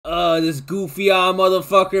this goofy on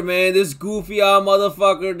motherfucker, man. This goofy on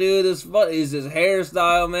motherfucker, dude. This is his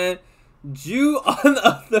hairstyle, man. Jew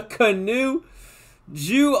on the canoe.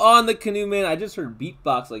 Jew on the canoe, man. I just heard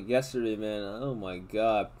beatbox like yesterday, man. Oh my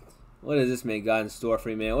god. What is this man got in store for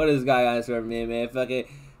me, man? What is this guy got in store for me, man? Fucking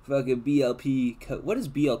BLP. What does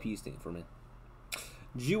BLP stand for, man?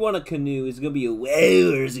 Jew on a canoe. Is it gonna be a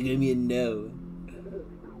WOAH or is it gonna be a no?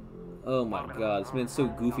 Oh my god, this man's so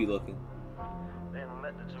goofy looking.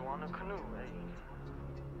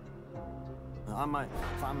 I might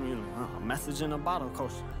find me a message in a bottle,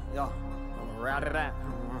 Kosher. Yo, route it out.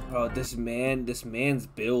 Bro, this man's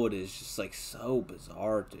build is just like so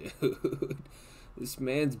bizarre, dude. This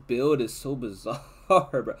man's build is so bizarre,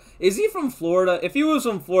 bro. Is he from Florida? If he was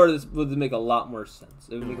from Florida, this would make a lot more sense.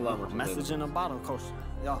 It would make a lot more sense. Message in a bottle, Kosher.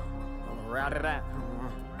 Yo, route it out.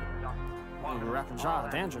 Rapper dry,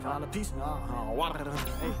 dandruff, all the piece. What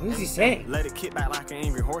is he saying? Let it kick back like an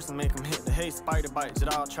angry horse and make him hit the hay. Spider bites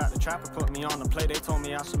it all. Trap the trapper, put me on the play. They told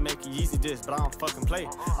me I should make a Yeezy diss, but I don't fucking play.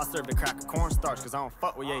 I served a crack of cornstarch cause I don't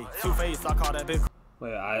fuck with yay. Two-faced, I call that big.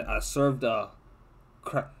 Wait, I served a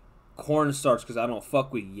cornstarch because I don't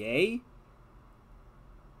fuck with yay?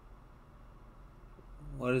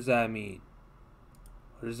 What does that mean?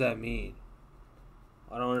 What does that mean?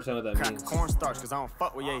 I don't understand what that means. Means. Cornstarch cause I don't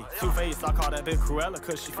fuck with yay. Two-faced, I call that big Cruella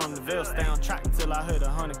cause she from the Ville. Stay on track until I hit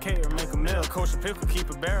 100K or make a mill. Kosher pickle, keep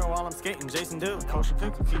a barrel while I'm skating, Jason Dill. Kosher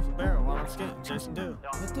pickle, keep a barrel while I'm skating, Jason Dill.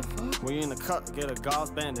 What the fuck? We in the cut, get a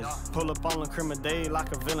gauze bandage. Pull up on the criminal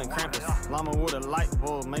like a villain Krampus. Llama with a light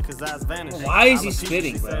bulb, make his ass vanish. Why is he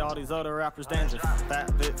spitting, she bro? Say all these other rappers dangerous.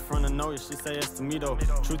 That bit from the noise, she say it's to me though.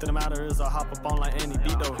 Truth of the matter is I hop up on like any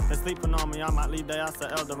beat though. They sleeping on me, I might leave their ass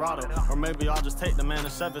at El Dorado. Or maybe I'll just take the man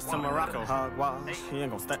and shove it to Morocco. Hog wash, he ain't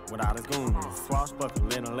gon' step without his goons. Swashbuckle,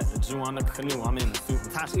 let the Jew on the canoe. I'm in the suit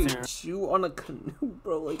and Tasha tearing. Jew on a canoe,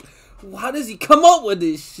 bro. Like, why does he come up with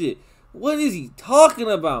this shit? What is he talking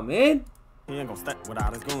about, man? He ain't gon' step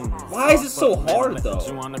without his goons. Why is it so hard, though?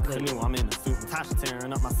 Jew on the canoe. I'm in the suit and Tasha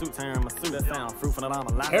tearing up my suit, tearing my suit. That sound fruitful that I'm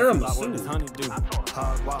a lot. Tearing my what suit. this honey do?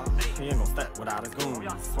 Hog wash, he ain't gon' step without his goons.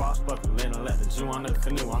 Swashbuckle, let the Jew on the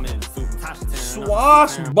canoe. I'm in the suit and Tasha tearing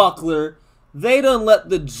Swashbuckler. They done let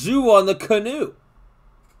the Jew on the canoe.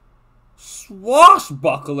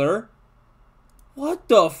 Swashbuckler? What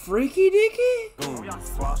the freaky dicky?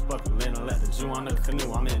 Swashbuckle, let the Jew on the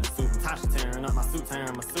canoe. I'm in the suit and Tasha tearing up my suit,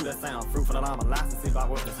 tearing my suit. That sound fruitful that I'm a license. See about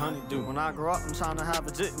what this honey do. When I grow up, I'm trying to have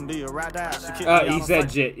a jit and be a rat ass. He said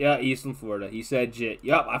jit. Yeah, he's from Florida. He said jit.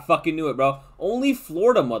 Yup, I fucking knew it, bro. Only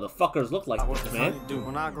Florida motherfuckers look like this, man.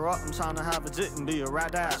 When I grow up, I'm trying to have a jit and be a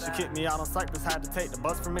rat ass. She kicked me out on Cypress, had to take the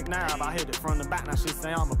bus from McNabb. I hit it from the back, now she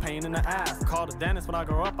say I'm a pain in the ass. Call the dentist when I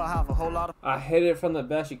grow up, I have a whole lot of. I hit it from the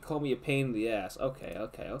back, she called me a pain in the ass. Okay.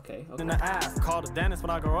 In the ass. Call the dentist when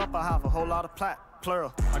I grow up, I have a whole lot of plaque.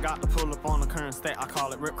 Plural. I got to pull up on the current state, I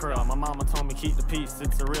call it rip curl. My mama told me keep the peace,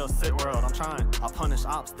 it's a real sick world. I'm trying, I punish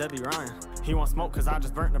ops, Debbie Ryan. He won't smoke cause I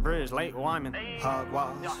just burnt the bridge, late Wyman. Hog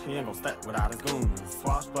wash, he ain't gon' step without his goons.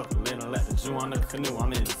 Swashbuckle, let the Jew on the canoe.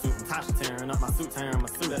 I'm in the suit and Tasha tearing up my suit, tearing my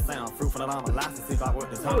suit. That sound fruitful that I'm a license. See about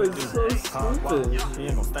what this honey do. Hog wash, he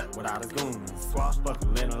ain't gon' step without his goons. Swashbuckle,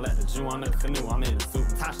 let the Jew on the canoe. I'm in the suit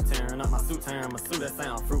and Tasha tearing up my suit, tearing my suit. That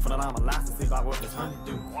sound fruitful that I'm a license. See about what this honey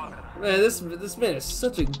do. Man, this man is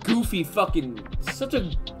such a goofy fucking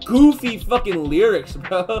lyrics,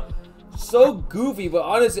 bro. So goofy, but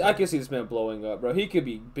honestly, I can see this man blowing up, bro. He could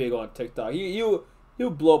be big on TikTok. He'll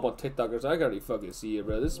blow up on TikTok, so I can already fucking see it,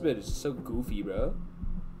 bro. This man is so goofy, bro.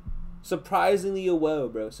 Surprisingly a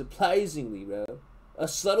woah, bro. Surprisingly, bro. A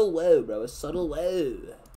subtle woah, bro. A subtle woah.